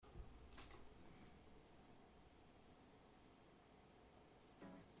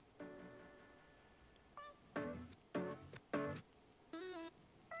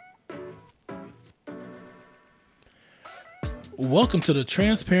Welcome to the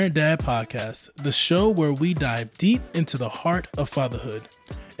Transparent Dad Podcast, the show where we dive deep into the heart of fatherhood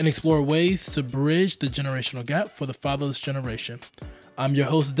and explore ways to bridge the generational gap for the fatherless generation. I'm your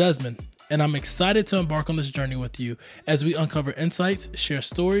host, Desmond, and I'm excited to embark on this journey with you as we uncover insights, share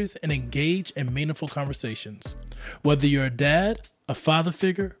stories, and engage in meaningful conversations. Whether you're a dad, a father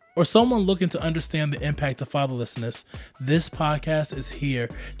figure, or someone looking to understand the impact of fatherlessness, this podcast is here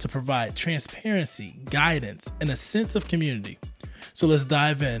to provide transparency, guidance, and a sense of community. So let's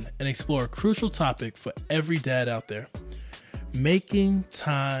dive in and explore a crucial topic for every dad out there: making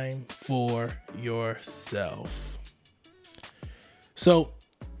time for yourself. So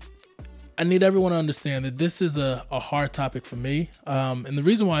I need everyone to understand that this is a hard topic for me. And the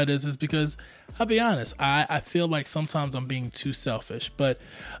reason why it is because I'll be honest, I feel like sometimes I'm being too selfish. But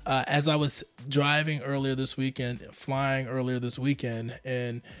as I was driving earlier this weekend, flying earlier this weekend,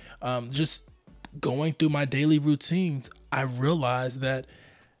 and just going through my daily routines, I realized that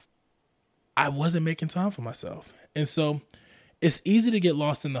I wasn't making time for myself. And so it's easy to get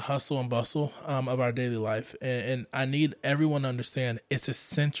lost in the hustle and bustle of our daily life. And I need everyone to understand it's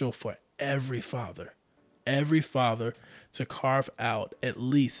essential for every father to carve out at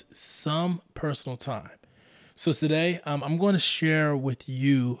least some personal time. So today I'm going to share with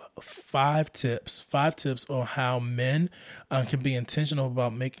you five tips on how men can be intentional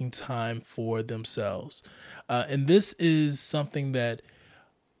about making time for themselves. And this is something that,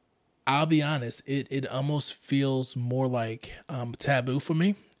 I'll be honest, it almost feels more like taboo for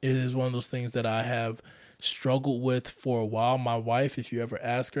me. It is one of those things that I have struggled with for a while. My wife, if you ever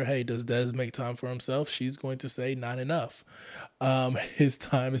ask her, hey, does Des make time for himself? She's going to say not enough. His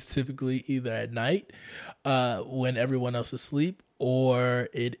time is typically either at night when everyone else is asleep, or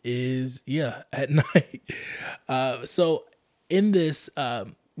it is, at night. So in this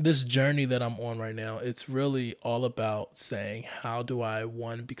journey that I'm on right now, it's really all about saying, how do I,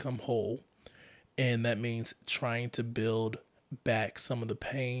 one, become whole? And that means trying to build back some of the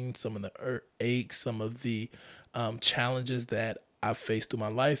pain, some of the aches, some of the challenges that I've faced through my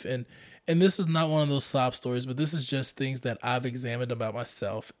life. And this is not one of those sob stories, but this is just things that I've examined about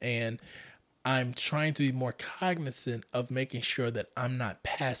myself. And I'm trying to be more cognizant of making sure that I'm not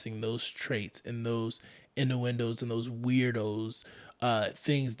passing those traits and those innuendos and those weirdos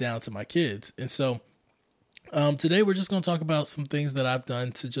things down to my kids. And so today we're just going to talk about some things that I've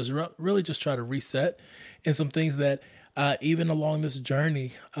done to just really just try to reset, and some things that even along this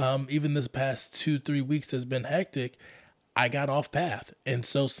journey, even this past 2-3 weeks that's been hectic, I got off path. And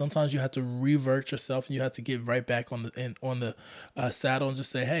so sometimes you have to revert yourself, and you have to get right back on the saddle and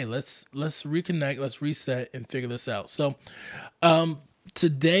just say, hey, let's reconnect, let's reset and figure this out. So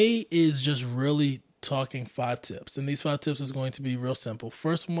today is just really talking 5 tips. And these 5 tips is going to be real simple.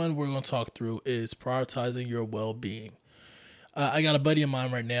 First one we're going to talk through is prioritizing your well-being. I got a buddy of mine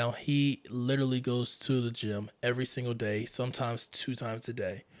right now. He literally goes to the gym every single day, sometimes 2 times a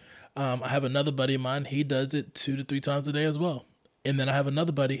day. I have another buddy of mine. He does it 2 to 3 times a day as well. And then I have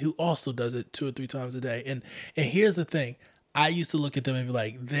another buddy who also does it 2 or 3 times a day. And here's the thing. I used to look at them and be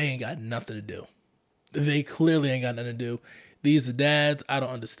like, they ain't got nothing to do. They clearly ain't got nothing to do. These are dads. I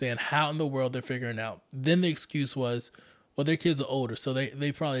don't understand how in the world they're figuring out. Then the excuse was, well, their kids are older, so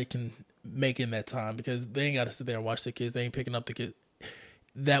they probably can make in that time because they ain't got to sit there and watch their kids. They ain't picking up the kids.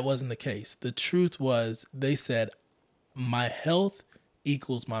 That wasn't the case. The truth was, they said, my health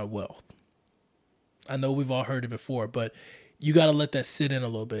equals my wealth. I know we've all heard it before, but you got to let that sit in a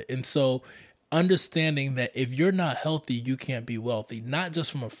little bit. And so understanding that if you're not healthy, you can't be wealthy, not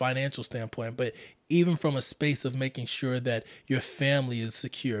just from a financial standpoint, but even from a space of making sure that your family is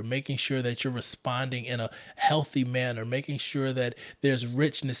secure, making sure that you're responding in a healthy manner, making sure that there's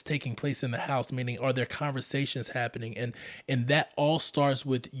richness taking place in the house, meaning are there conversations happening? And that all starts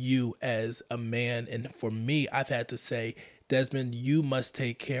with you as a man. And for me, I've had to say, Desmond, you must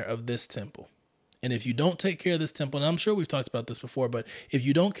take care of this temple. And if you don't take care of this temple, and I'm sure we've talked about this before, but if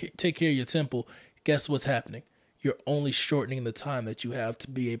you don't take care of your temple, guess what's happening? You're only shortening the time that you have to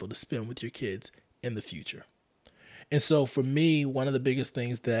be able to spend with your kids in the future. And so for me, one of the biggest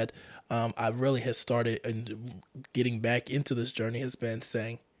things that I really have started and getting back into this journey has been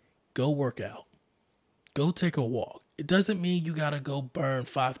saying, go work out, go take a walk. It doesn't mean you got to go burn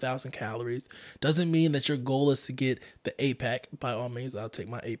 5,000 calories. Doesn't mean that your goal is to get the 8-pack. By all means, I'll take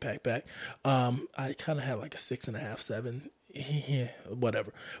my 8-pack back. I kind of had like a 6.5, 7,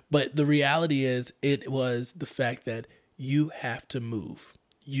 whatever. But the reality is, it was the fact that you have to move.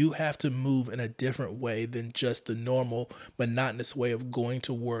 You have to move in a different way than just the normal, monotonous way of going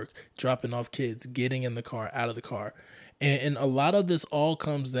to work, dropping off kids, getting in the car, out of the car. And a lot of this all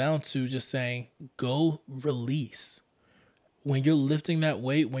comes down to just saying, go release. when you're lifting that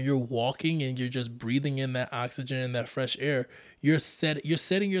weight, when you're walking and you're just breathing in that oxygen and that fresh air, you're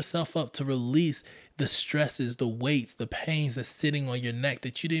setting yourself up to release the stresses, the weights, the pains that's sitting on your neck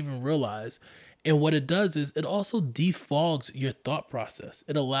that you didn't even realize. And what it does is it also defogs your thought process.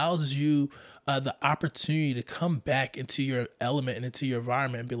 It allows you the opportunity to come back into your element and into your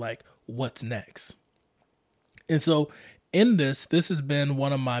environment and be like, what's next? And so in this has been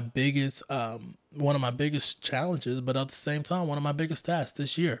one of my biggest challenges, but at the same time, one of my biggest tasks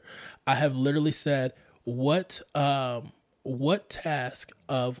this year. I have literally said, what task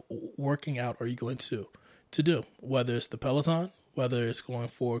of working out are you going to do? Whether it's the Peloton, whether it's going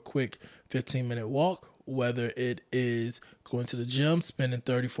for a quick 15-minute walk, whether it is going to the gym, spending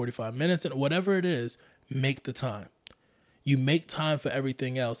 30, 45 minutes, and whatever it is, make the time. You make time for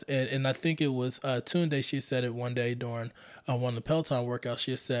everything else. And I think it was Tunde, she said it one day during one of the Peloton workouts.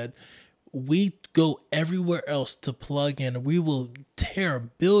 She said, we go everywhere else to plug in. We will tear a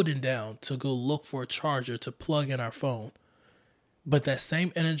building down to go look for a charger to plug in our phone. But that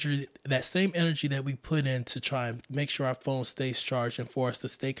same energy that we put in to try and make sure our phone stays charged and for us to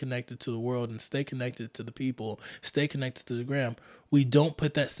stay connected to the world and stay connected to the people, stay connected to the gram, we don't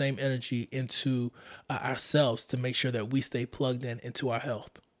put that same energy into ourselves to make sure that we stay plugged in into our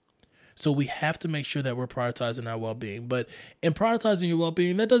health. So we have to make sure that we're prioritizing our well-being. But in prioritizing your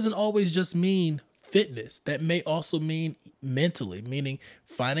well-being, that doesn't always just mean fitness. That may also mean mentally, meaning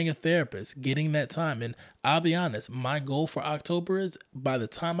finding a therapist, getting that time. And I'll be honest, my goal for October is by the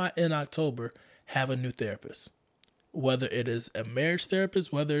time I end October, have a new therapist. Whether it is a marriage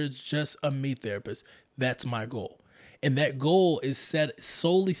therapist, whether it's just a me therapist, that's my goal. And that goal is set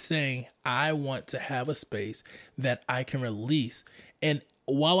solely saying, I want to have a space that I can release. And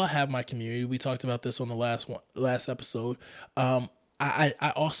while I have my community, we talked about this on the last episode,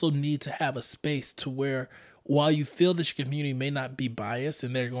 I also need to have a space to where while you feel that your community may not be biased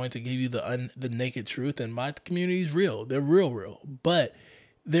and they're going to give you the naked truth, and my community is real, they're real, but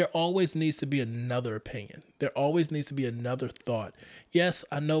there always needs to be another opinion. There always needs to be another thought. Yes,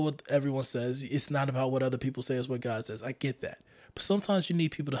 I know what everyone says. It's not about what other people say, it's what God says. I get that. But sometimes you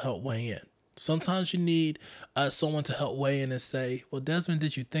need people to help weigh in. Sometimes you need someone to help weigh in and say, well, Desmond,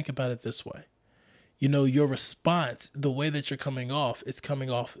 did you think about it this way? You know, your response, the way that you're coming off, it's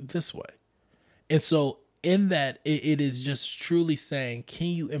coming off this way. And so in that, it is just truly saying, can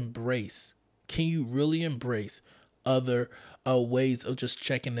you really embrace other ways of just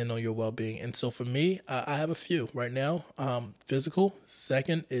checking in on your well-being? And so for me, I have a few right now. Physical,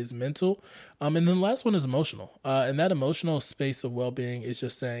 second is mental, and then the last one is emotional. And that emotional space of well-being is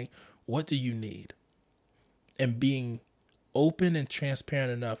just saying, what do you need? And being open and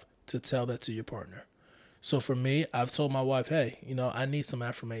transparent enough to tell that to your partner. So for me, I've told my wife, hey, I need some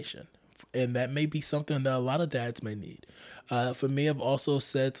affirmation. And that may be something that a lot of dads may need. For me, I've also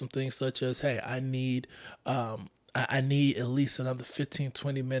said some things such as, hey, I need at least another 15,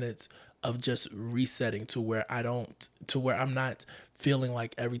 20 minutes of just resetting to where I'm not feeling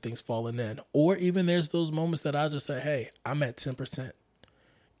like everything's falling in. Or even there's those moments that I just say, hey, I'm at 10%.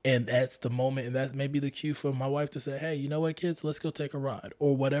 And that's the moment, and that may be the cue for my wife to say, hey, you know what, kids, let's go take a ride,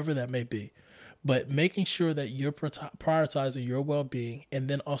 or whatever that may be. But making sure that you're prioritizing your well-being and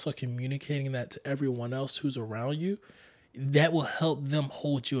then also communicating that to everyone else who's around you, that will help them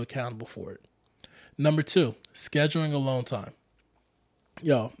hold you accountable for it. Number 2, scheduling alone time.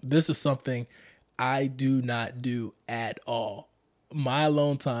 Yo, this is something I do not do at all. My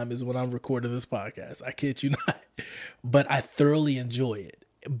alone time is when I'm recording this podcast. I kid you not. But I thoroughly enjoy it.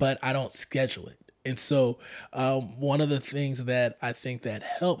 But I don't schedule it. And so one of the things that I think that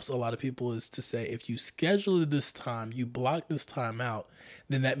helps a lot of people is to say, if you schedule this time, you block this time out,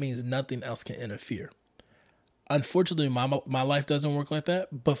 then that means nothing else can interfere. Unfortunately, my life doesn't work like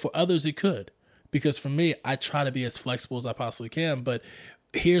that, but for others it could. Because for me, I try to be as flexible as I possibly can. But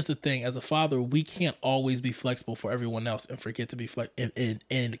here's the thing, as a father, we can't always be flexible for everyone else and forget to be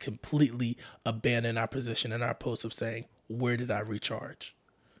and completely abandon our position and our post of saying, where did I recharge?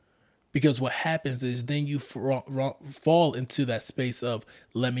 Because what happens is then you fall into that space of,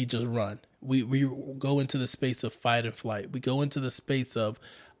 let me just run. We go into the space of fight and flight. We go into the space of,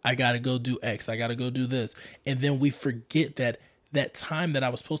 I got to go do X. I got to go do this. And then we forget that time that I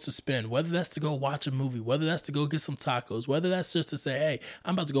was supposed to spend, whether that's to go watch a movie, whether that's to go get some tacos, whether that's just to say, hey,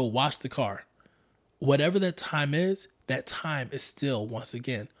 I'm about to go wash the car. Whatever that time is still, once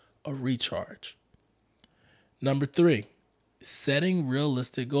again, a recharge. Number 3, setting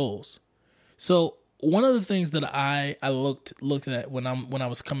realistic goals. So one of the things that I looked at when I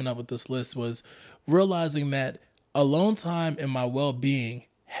was coming up with this list was realizing that alone time and my well-being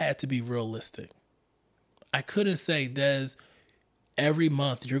had to be realistic. I couldn't say, Des, every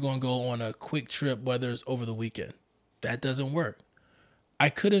month you're going to go on a quick trip, whether it's over the weekend. That doesn't work. I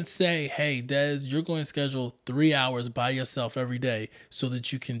couldn't say, hey, Des, you're going to schedule 3 hours by yourself every day so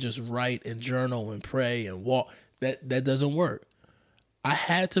that you can just write and journal and pray and walk. That doesn't work. I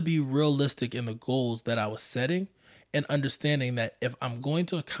had to be realistic in the goals that I was setting and understanding that if I'm going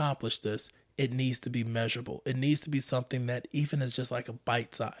to accomplish this, it needs to be measurable. It needs to be something that even is just like a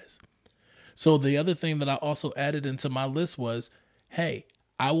bite size. So the other thing that I also added into my list was, hey,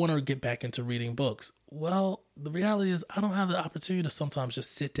 I want to get back into reading books. Well, the reality is I don't have the opportunity to sometimes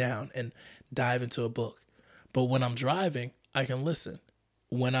just sit down and dive into a book. But when I'm driving, I can listen.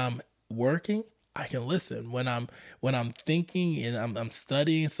 When I'm working, I can listen. When I'm thinking and I'm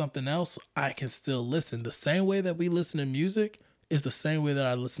studying something else, I can still listen. The same way that we listen to music is the same way that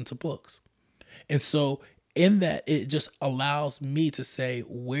I listen to books. And so in that, it just allows me to say,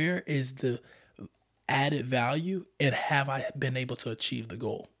 where is the added value and have I been able to achieve the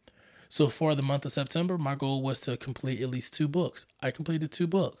goal? So for the month of September, my goal was to complete at least 2 books. I completed 2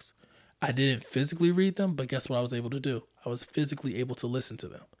 books. I didn't physically read them, but guess what I was able to do? I was physically able to listen to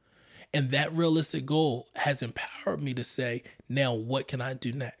them. And that realistic goal has empowered me to say, now what can I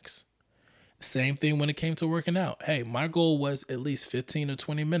do next? Same thing when it came to working out. Hey, my goal was at least 15 to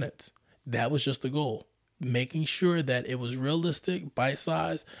 20 minutes. That was just the goal. Making sure that it was realistic,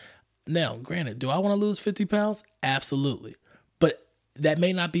 bite-sized. Now, granted, do I want to lose 50 pounds? Absolutely. But that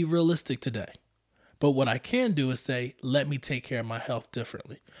may not be realistic today. But what I can do is say, let me take care of my health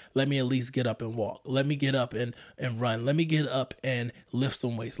differently. Let me at least get up and walk. Let me get up and run. Let me get up and lift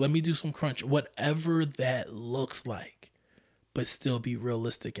some weights. Let me do some crunch, whatever that looks like, but still be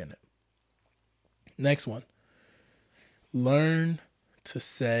realistic in it. Next one, learn to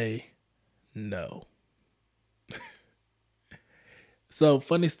say no. So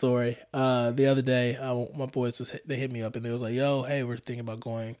funny story. The other day, my boys they hit me up and they was like, "Yo, hey, we're thinking about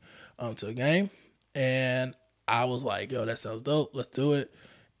going to a game," and I was like, "Yo, that sounds dope. Let's do it."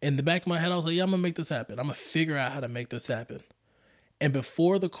 In the back of my head, I was like, "Yeah, I'm gonna make this happen. I'm gonna figure out how to make this happen." And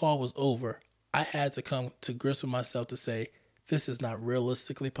before the call was over, I had to come to grips with myself to say, "This is not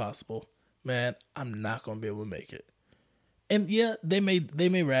realistically possible, man. I'm not gonna be able to make it." And yeah, they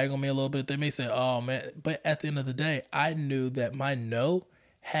may rag on me a little bit. They may say, "Oh man," but at the end of the day, I knew that my no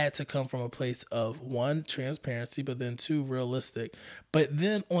had to come from a place of 1, transparency, but then 2, realistic. But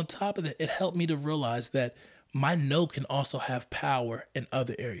then on top of that, it helped me to realize that my no can also have power in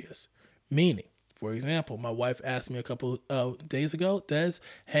other areas. Meaning, for example, my wife asked me a couple days ago, "Des,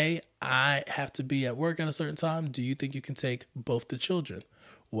 hey, I have to be at work at a certain time. Do you think you can take both the children?"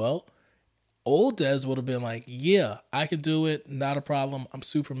 Well, old Des would have been like, "Yeah, I can do it. Not a problem. I'm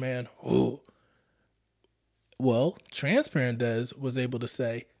Superman." Ooh. Well, transparent Des was able to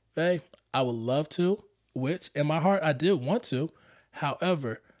say, "Hey, I would love to," which in my heart, I did want to.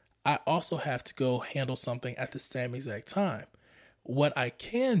 However, I also have to go handle something at the same exact time. What I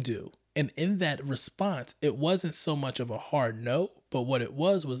can do, and in that response, it wasn't so much of a hard no, but what it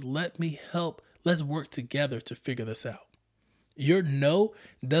was let me help. Let's work together to figure this out. Your no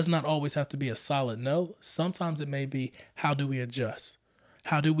does not always have to be a solid no. Sometimes it may be, how do we adjust?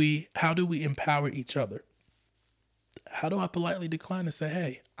 How do we empower each other? How do I politely decline and say,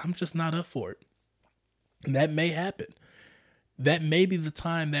 "Hey, I'm just not up for it"? And that may happen. That may be the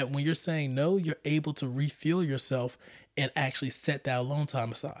time that when you're saying no, you're able to refuel yourself and actually set that alone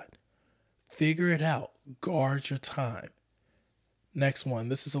time aside. Figure it out. Guard your time. Next one.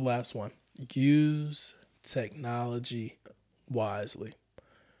 This is the last one. Use technology wisely.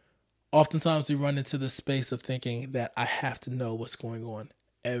 Oftentimes we run into the space of thinking that I have to know what's going on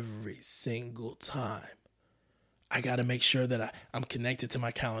every single time. I got to make sure that I'm connected to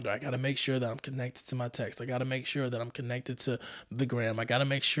my calendar. I got to make sure that I'm connected to my text. I got to make sure that I'm connected to the gram. I got to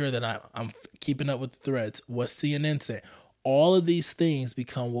make sure that I'm keeping up with the threads. What's CNN say? All of these things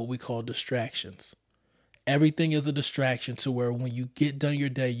become what we call distractions. Everything is a distraction to where when you get done your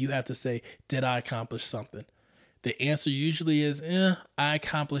day, you have to say, did I accomplish something? The answer usually is, I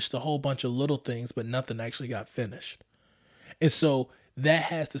accomplished a whole bunch of little things, but nothing actually got finished. And so that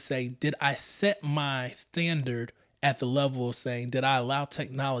has to say, did I set my standard at the level of saying, did I allow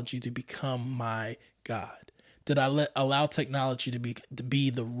technology to become my God? Did I allow technology to be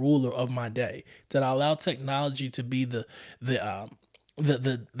the ruler of my day? Did I allow technology to be the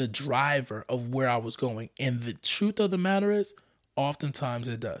driver of where I was going? And the truth of the matter is, oftentimes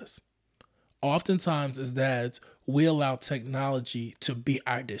it does. Oftentimes as dads, we allow technology to be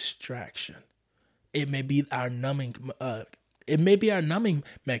our distraction. It may be our numbing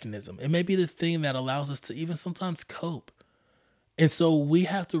mechanism. It may be the thing that allows us to even sometimes cope. And so we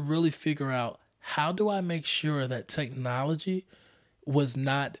have to really figure out, how do I make sure that technology was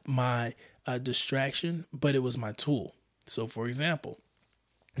not my distraction, but it was my tool. So for example,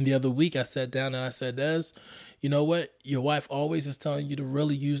 the other week I sat down and I said, Des, you know what? Your wife always is telling you to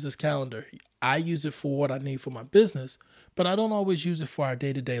really use this calendar. I use it for what I need for my business, but I don't always use it for our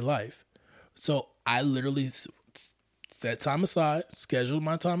day-to-day life. So I literally set time aside, scheduled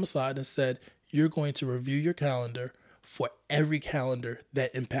my time aside and said, you're going to review your calendar for every calendar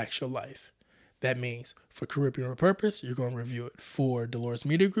that impacts your life. That means for Curriculum Purpose, you're going to review it. For Dolores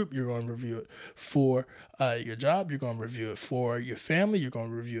Media Group, you're going to review it. For your job, you're going to review it. For your family, you're going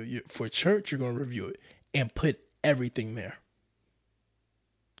to review it. For church, you're going to review it. And put everything there.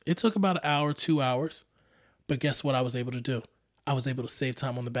 It took about an hour, 2 hours. But guess what I was able to do? I was able to save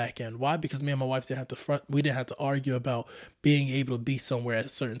time on the back end. Why? Because me and my wife didn't have to argue about being able to be somewhere at a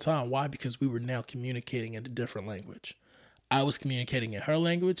certain time. Why? Because we were now communicating in a different language. I was communicating in her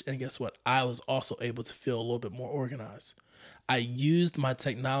language, and guess what? I was also able to feel a little bit more organized. I used my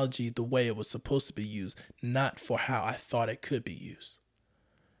technology the way it was supposed to be used, not for how I thought it could be used.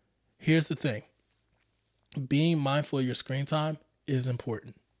 Here's the thing. Being mindful of your screen time is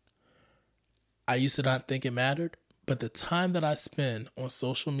important. I used to not think it mattered, but the time that I spend on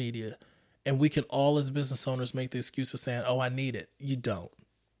social media, and we can all as business owners make the excuse of saying, oh, I need it. You don't.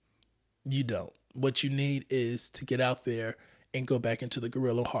 You don't. What you need is to get out there and go back into the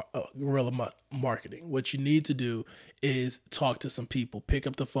guerrilla marketing. What you need to do is talk to some people, pick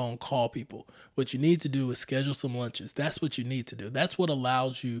up the phone, call people. What you need to do is schedule some lunches. That's what you need to do. That's what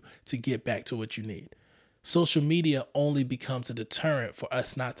allows you to get back to what you need. Social media only becomes a deterrent for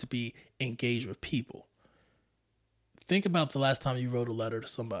us not to be engaged with people. Think about the last time you wrote a letter to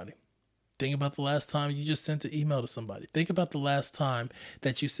somebody. Think about the last time you just sent an email to somebody. Think about the last time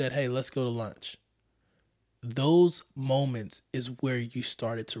that you said, hey, let's go to lunch. Those moments is where you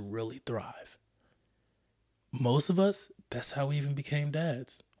started to really thrive. Most of us, that's how we even became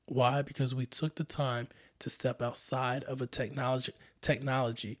dads. Why? Because we took the time to step outside of a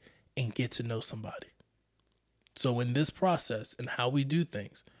technology and get to know somebody. So in this process and how we do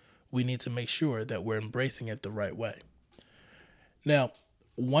things, we need to make sure that we're embracing it the right way. Now,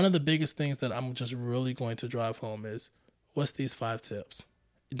 one of the biggest things that I'm just really going to drive home is, what's these 5 tips?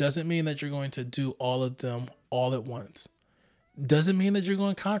 It doesn't mean that you're going to do all of them all at once. Doesn't mean that you're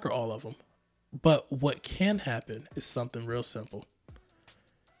going to conquer all of them. But what can happen is something real simple.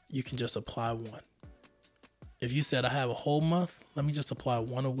 You can just apply one. If you said, I have a whole month, let me just apply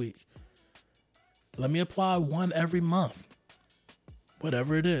one a week. Let me apply one every month.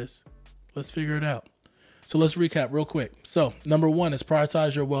 Whatever it is, let's figure it out. So let's recap real quick. So 1 is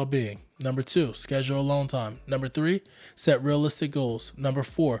prioritize your well-being. 2, schedule alone time. 3, set realistic goals.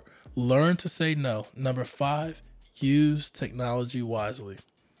 4, learn to say no. 5, use technology wisely.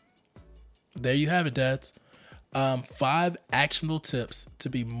 There you have it, dads. 5 actionable tips to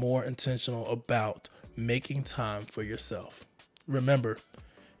be more intentional about making time for yourself. Remember,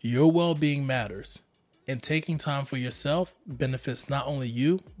 your well-being matters, and taking time for yourself benefits not only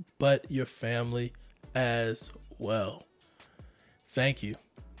you, but your family as well. Thank you.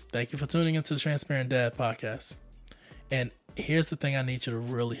 Thank you for tuning into the Transparent Dad podcast. And here's the thing I need you to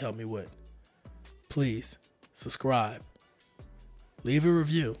really help me with. Please subscribe, leave a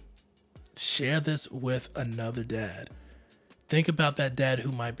review, share this with another dad. Think about that dad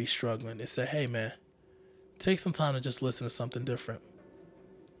who might be struggling and say, hey man, take some time to just listen to something different.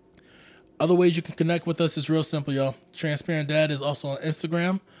 Other ways you can connect with us is real simple, y'all. Transparent Dad is also on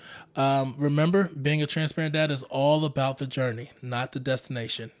Instagram. Remember, being a transparent dad is all about the journey, not the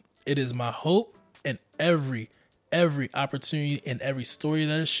destination. It is my hope in every opportunity and every story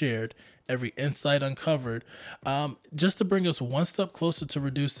that is shared, every insight uncovered, just to bring us one step closer to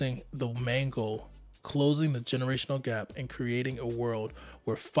reducing the main goal, closing the generational gap and creating a world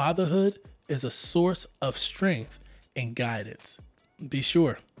where fatherhood is a source of strength and guidance. Be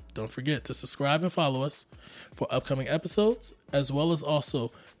sure. Don't forget to subscribe and follow us for upcoming episodes, as well as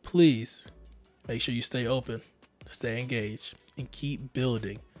also, please make sure you stay open, stay engaged, and keep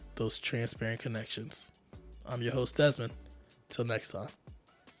building those transparent connections. I'm your host, Desmond. Till next time.